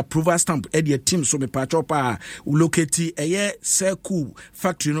e de approval stamp e de team so me patcho pa locate eye Circle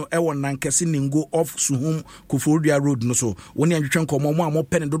factory no e won nankese ningo off Suhum Koforidua road no so woni anhwehwe nkomo mo amo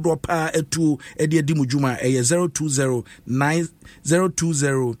pen dodo pa etu e de di mujuma eye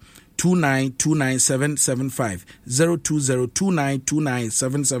 02029297775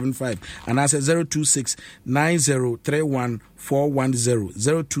 02029297775 and I say 0269031 410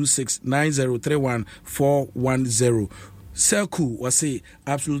 0269031 Circle was say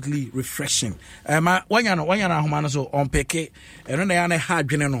absolutely refreshing. Wanyana homano so on peke eno na yana ha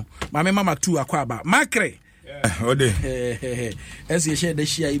dwene no mama tu akwa ba makre ode as you share the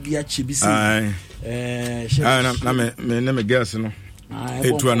share bi a chibisi na me girls no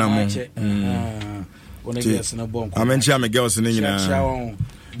etu anamo one girls na bon amenchi am girls no nyina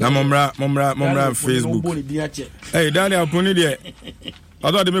na momra Facebook hey Daniel Puni de I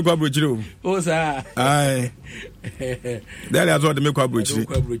thought they make a bridge. Oh, sir. Aye. Then I thought they make a bridge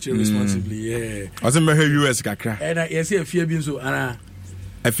responsibly. Yeah. I was in my US Kakra. And I see a fear being so, Anna.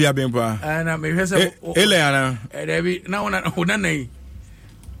 A fear being poor. And I may have said, Eleana. And now, Unane.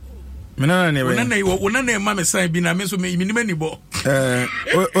 Unane, Mamma sign being a miss with me, many bo.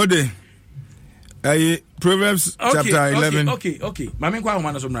 Ode. Proverbs chapter 11. Okay. Mamma,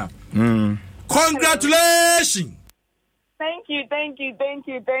 congratulations. Thank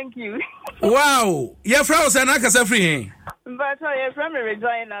you. Wow. Your friends are not free. But your friend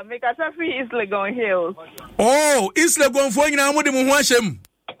Regina, make us free East Legon Hills. Oh, East Legon for you now, Mudim Washam.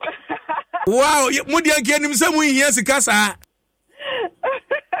 Wow, Mudia get him some way here, Casa.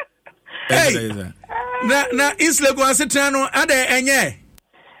 Hey, na East Legon Setano, Ade, and ye.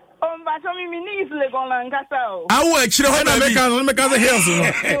 Oh, but I mean, East Legon Lancaster. I will actually make us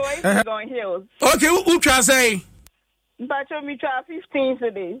hills. Okay, who try say? But me try 15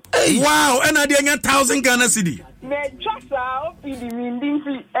 today. Wow, and I did 1,000 Ghana cedi. Me just out the winding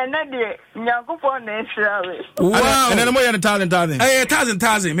fee and then the Nyango for natural. Wow, and then more than 1,000. Hey,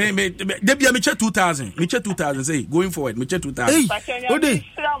 1,000. Me Debbie, me check 2,000. Me check 2,000. Say going forward, me check 2,000. Ode.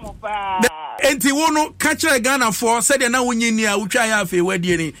 Enti wono catch Ghana for said na wonye ni a utwa ya fe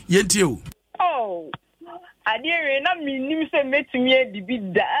wadi ni yenti o. Oh. Adire na minim se metumi edibi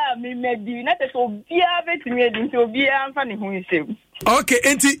da me medi na te so bia betumi edi so bia amfa ne ho nsem. Okay,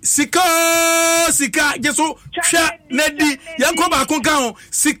 enti sika jeso hwa nedi yanko ba konka ho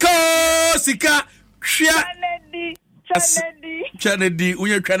sika hwa chanedi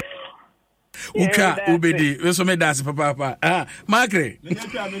unye twa uka ubedi we so me dance papa makre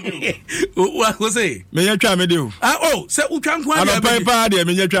wo say me yatwa me de o se utwa nko ade abedi pa de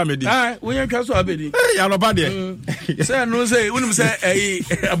me yatwa me de wo yatwa so abedi ya no pa de say no say unim say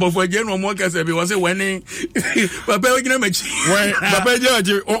abofo je no mo kase bi wo say wani papa we gina machi papa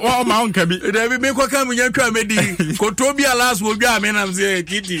je o ma on ka bi da bi me ko ka me yatwa me di ko to bi alas wo gwa me na say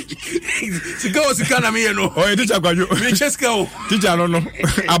kiti sika na me ye no o teacher kwajo me cheska o teacher no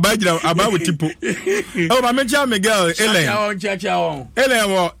aba tipo oh my mencha Miguel Ellen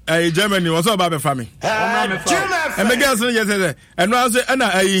wo Germany was so about family and Miguel say yes and no say na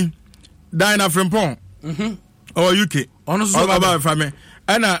Diana Frimpong or UK ono so about family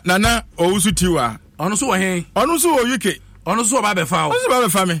and Nana Owusu Tiwa ono so he ono so UK ono so about fa ono so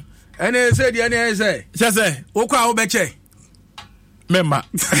about family and he said any say wo kwa wo beche member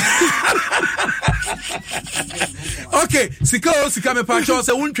okay sika me pa cho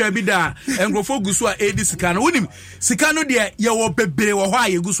se wontwa bi da engrofo gusu a edi sika no wonim sika no de ye wo bebere wo ho a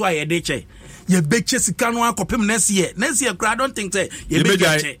ye gusu a ye de che ye beche sika no akopem next year I don't think say ye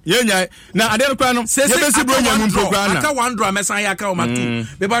beche ye nya na ade no kwa no ye besi bro nya mu program na aka 1 draw mesan ya aka o matu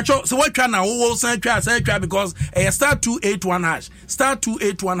me pa cho se watwa na wo san twa because star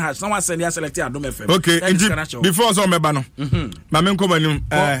 281 hash na wa send ya select Adom FM okay before so meba no ma me nkoma nim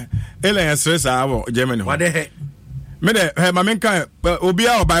Ellen stress awo Germany what the heck me de ma me kan obi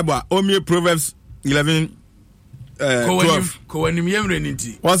a Bible o mi Proverbs 11 12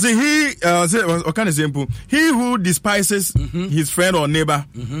 was he who despises his friend or neighbor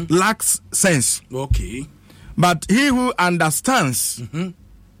lacks sense. Okay. But he who understands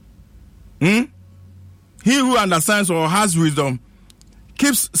he who understands or has wisdom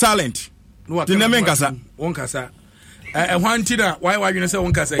keeps silent. Why you say one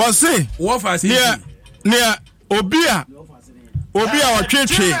kasa? Was say what fast near obia wa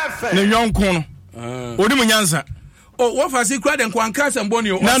twetwe ne nyonko no odi mu nyansa. Oh, what for secret and Quancas and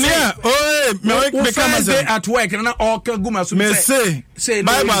Bonio? Nania, me come say at work and all Guma say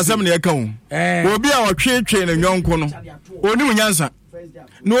Bible assembly account. Will be our train and young cono. Only Yansa.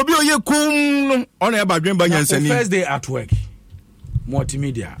 No be ye cool on about Jim Banyan. First day at work.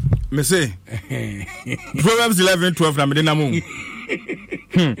 Multimedia. me say Proverbs 11:12 na me de na mo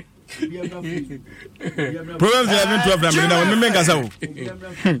Proverbs 11:12 na me na me ngasa wo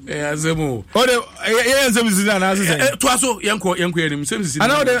azemo ode nsem sisi na asese to aso yenko enim sem sisi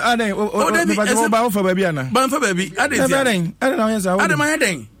ana ode me ba fa ba bia na ba fa ba bi ade sia ade na yensa ade ma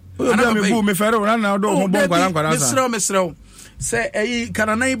yeden ana me bu me fere na do ho bon kwara sa mesrew se eyi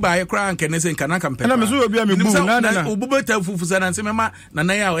kananai ba ye kra anke ne se kana kampe na me so obi me bu na obubeta fufusa na se mema na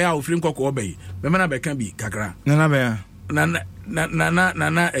nan ya ofiri nkoko obai mema na beka bi kakra na be ya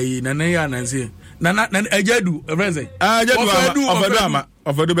na eyi na ya na se na ajadu friends ajadu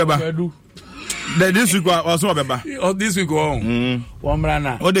ofadu beba this week also beba this week one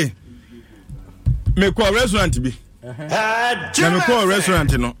mrana ode me call restaurant bi na me call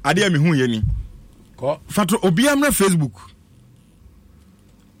restaurant no ade me hu ye ni ko fato obi amra Facebook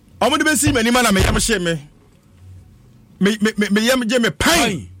omo de be si mani ma na me yam hye me yam je me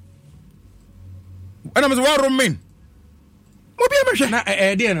pan ana me wa romen obi am hye na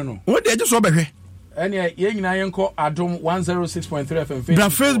de no o de je so be hwe ene ye nyina yenko adom 106.3 FM na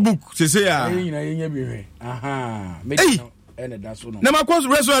Facebook se ya ye nyina yenya bi hwe aha me ene da so no na ma course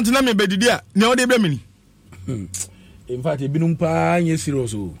restaurant na me bedidi a ne o de bra mini in fact ebinum pa nye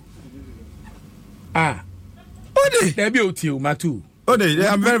serious o ode there be otiu matu ode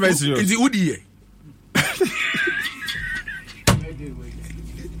I'm very very serious is it udi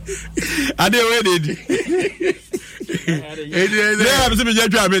ade we dey I'm simply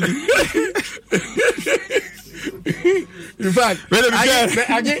just trying. In fact,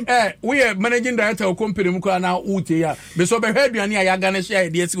 we are managing director of company muko na ute ya. Be so be aduane ya gana share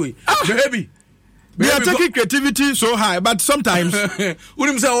dey siwe. Be we are taking creativity so high, but sometimes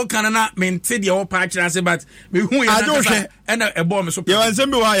unim say o kan na mente dey o pa kira say but me hu ya na e bo me so. You want say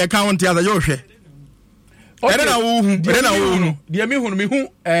me why you count ya yo hwe. Ere na wo hu, ere na wo hu. Dey me hu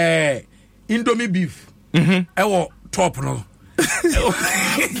Indomie beef. Ewo top no.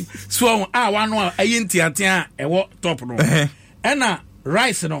 So one no ayintiatia ewo top no. Ena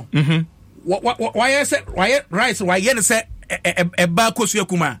rice no. Why rice why yen say eba kosu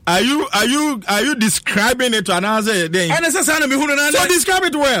akuma. Are you describing it to another day? So describe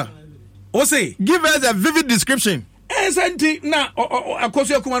it well. O say give us a vivid description. Senti na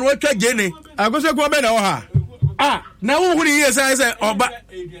akosu akuma no atwa gene. Akosu akuma be na wo ha. Na wo hu ni say oba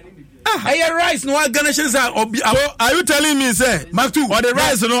rice no garnishes are you telling me say Matu or the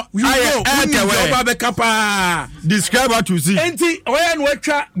rice no describe what you see enti oya no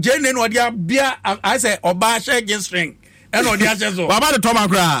atwa jene no dia bia I say oba share string and no dia so baba the toma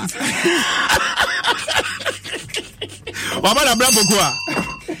kra baba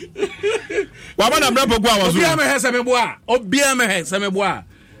na bra pokua was obia me hese me boa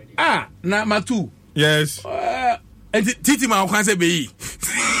na Matu yes enti titi ma kwan se beyi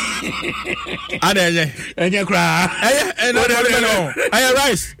enye kra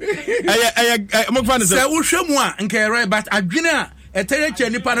rice mo fan say wo hwemu a nke right but adwene a etere che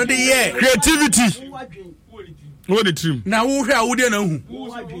nipa no de ye creativity wo the trim na wo hwe a wo de na hu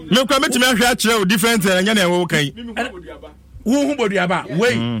me kwa metime ahwe a kire different enye na wo kan wo hu boduaba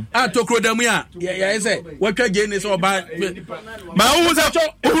wei atokro damu a ya say watwa gene so oba ma wo say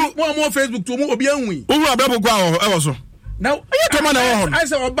mo Facebook to mo obi anwi wo abrabo kwa e wo so now I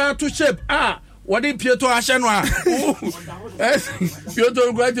say oba to shape what did Pietro ahye no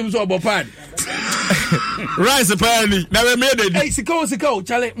Pietro go atim so obopad rice apparently na we made it hey sika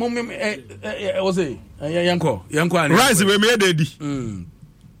chale mo o say yanko rice we made it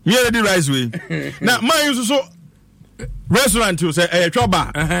me ready rice we na man use so restaurant you say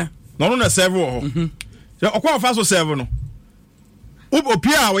choba no na serve ho so okwa fa so serve no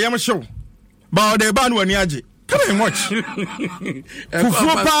opia we yam hyew ba o de ba no ani age come and watch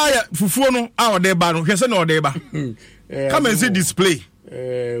fufuo no a o de ba no hwese na o de ba come and see display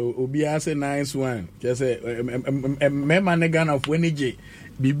obi ase nice one just me man Ghana of energy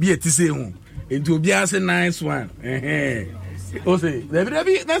bibi etise hu enti obi ase nice one o say there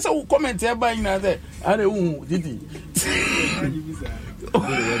that's a comment here by na say are hu titi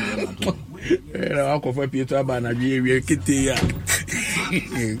era ko fa Pietro aba na wie kete ya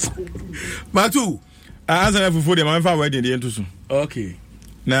Matu answer fufu de man fa wedding de entusu okay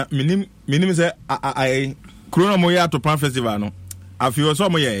na minim say ai corona mo ya to pan festival no afi o so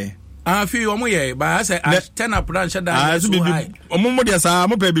mo ye afi o mo ye ba say turn up dan shada so high mo de sa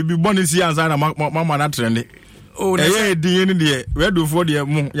mo pe bibi bonus answer na mama na trend eh di ni de we do for de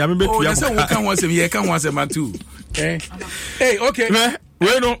mo ya me betu ya ko kan won sem ye kan won sem Matu hey okay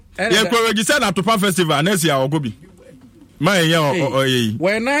we no ye ko register na to pan festival next year ogobi man ye o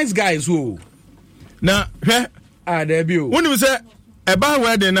we nice guys who na hwe there be wonu say eba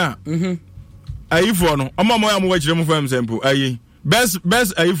wedding na ayi for no omo am wa kire mu fam sample ayi best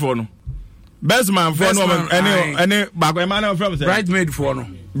ayi for no best man for no any back e man from say bridesmaid for no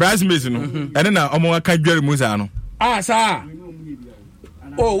bridesmaid no ene na omo aka dware mu sa no sa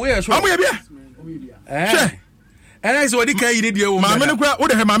oh we are sure omo ye bia eh ene so di kan yi ni die wo ma me no kwa wo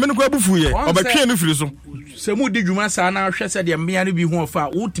de ma me no kwa bufu ye obetwe no firi so se mu di dwuma sa na hwe se de mmea no bi hu ofa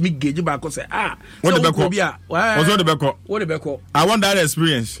wo timi geji ba ko se wo de beko bia wo de beko wo de beko I want that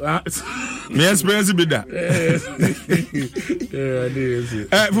experience me experience be that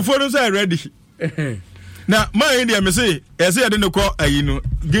fufu no say ready na my India me say e say de ko ayi no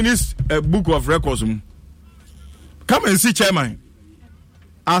Guinness Book of Records mu come and see chairman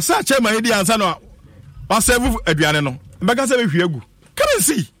asa chairman India ansa no wasevu aduane no mbeka se be hwiagu come and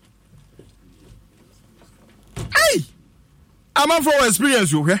see hey I'm for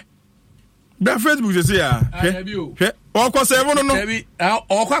experience you be Facebook say yeah okwa 7 no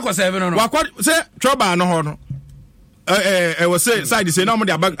okwa 7 no wakwa say trouble no ho no we say side say na mo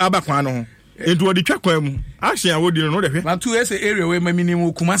de abakwan no ho enti wo de twa kwan mu action wo di no de hwe ma tu ese area we ma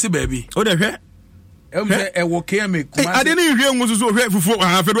minimum Kumasi baby wo de hwe e wo KM Kumasi ade ni hwe ngu so hwe fufu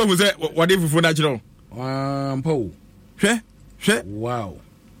ha fe do ho say wo de fufu na kire mpo hwe wow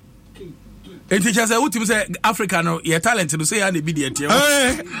enti cha say utim say Africa no your talent no say ya na bi de tie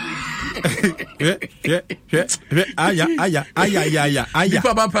aya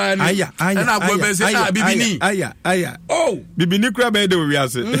papa ni na go be say bibini aya oh bibini kura be de we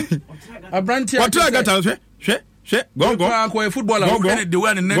ase abranti what I got hwe go ko footballer wo de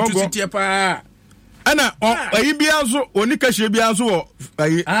one na to city pa ana ayi bia so oni kahye bia so wo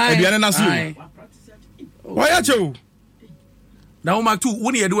ayi aduane na so wo ya chew na wo maktu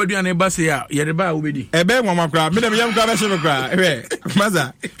woni yede waduane ba se ya yede ba wo bedi ebe nwa makra me dem yam ka ba se me kra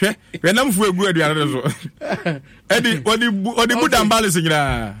maza hwe nam fu egu aduane so edi odi budambale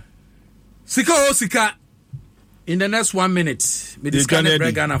sinyina sika in the next 1 minute me discuss the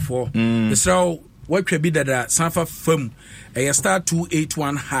Bregana for so what could be that Sanfa firm a star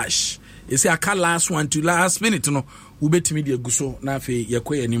 281 hash is a car last one to last minute no we bet me the guso na fe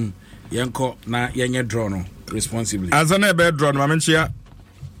yakwe anim yenko na yenye draw no responsibly azana be draw no menchia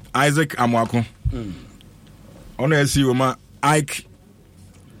Isaac Amwako ono esi woma Ike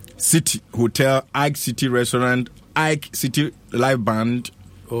City Hotel, Ike City Restaurant, Ike City Live Band.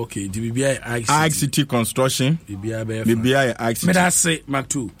 Okay, the BBI Ike City Construction. BBI Ike City. Me that say Mark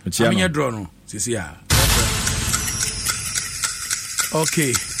 2. I'm in draw no. Sisi ya.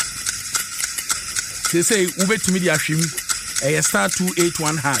 Okay. They say ube to me the ashim. A star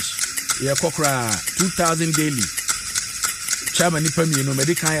 281 hash. Ya kokra 2000 daily. Chama nipa mi no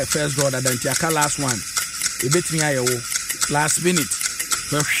medical first draw that anti last one. E bet me ayo last minute.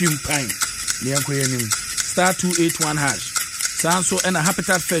 Shim pine. Ni anko yenim. Star 281 hash. Sanso and a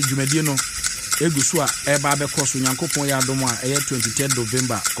habitat fair Jumedino Egusua Eba Bekosu Yankopon Yadomwa 23rd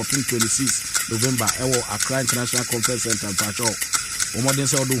November, coping 26 November, Accra International Conference Center, Pacho. Omodin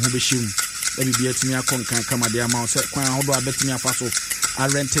Sado Hubishim, every Beatimia Concan Kamadia Mouse, Quan Hodo Betimia Faso, I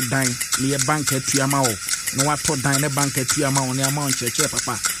rented dine near bank at Tiamao. No, I put dine a bank at Tiamao near Mount Church,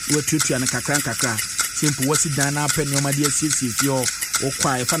 Papa, you were tutu and a kakranka. Simple was it dine up and your my dear city if you're or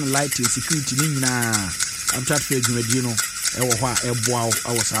quiet, fun lighting, security, Nina. I'm trying to feel Jumedino. Ewo hwa eboa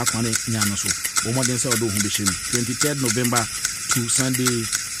awos akwane nyano so bo modern say odo hu be shim 23rd November to Sunday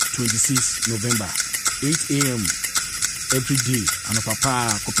 26 November 8 a.m. every day and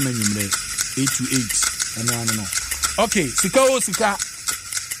papa kopna nyumre 8 to 8 and no okay sika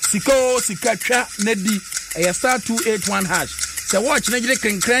twa nadi e star 281 hash say watch na gire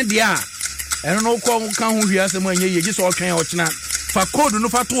krenkren dia eno no ko kan hu hia asem anye ye so otwen ochna fa code no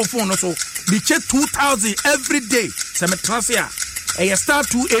fa to phone no so be check 2000 every day semetrasia a star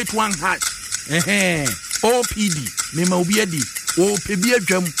 281 hash OPD me ma obi adi opebi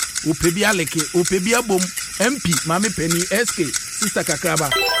adwam opebi aleke opebi abom MP mame penny SK sister kakraba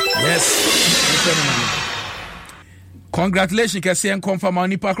yes congratulations kase en confirm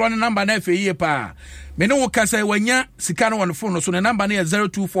oni pakro ne number na fe yie pa me no kase wanya sika no on phone so ne number na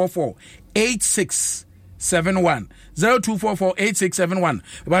 0244 8671 02448671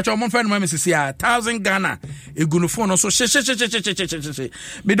 bacho mon friend mama sisi a 1000 Ghana egunu phone so she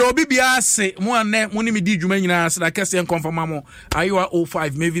me do obi bia se mo ane mo ni me di dwuma nyina se da kase en confirm mo ayo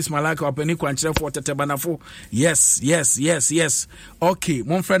 05 Mavis Malaka openi kwanchire for tetebanafo yes okay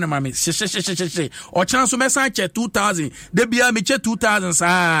mon friend mama she o chance me san che 2000 de bia me che 2000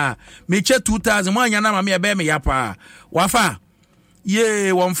 sa me che 2000 mo anya na mama e be me yapa wafa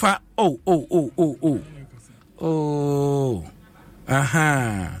ye wonfa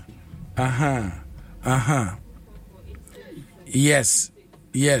aha Yes.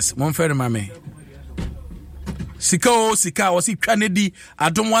 Monfere mame. Sika osi twa ne di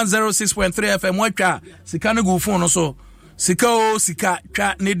Adom 106.3 FM watwa sika ne go phone so. Sika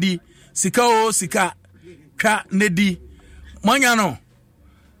twa ne di. Sika twa ne di. Monya no.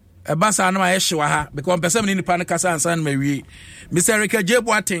 Ebasa na ma yehwa ha because person ni nipa ne kasa ansan ma wie. Mr. Rika J.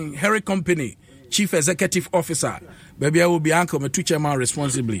 Boateng, Harry Company, Chief Executive Officer. Baby, I will be uncle, my two chairman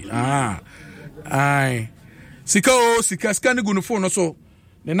responsibly. Aye. Sika scan the gun phone also.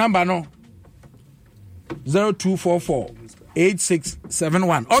 The number no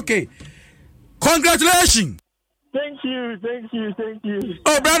 0244-8671. Okay. Congratulations. Thank you.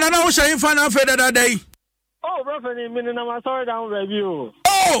 Oh, brother, now we shall find out further that day. Oh, brother, I'm sorry down review.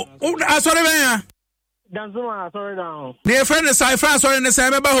 Oh, sorry, man. Danzuma, sorry down. The friend is I France sorry and say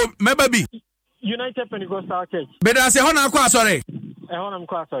member be United Pentecostal Church. But I say hona kwa sorry. I'm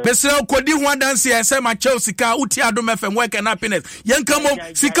quite sorry. Pesel kodi ho dance here say my Chelsea ka uti Adom FM work and happiness. Yen come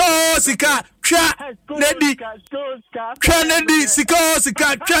sika twa nedi. Twa nedi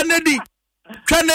sika twa nedi.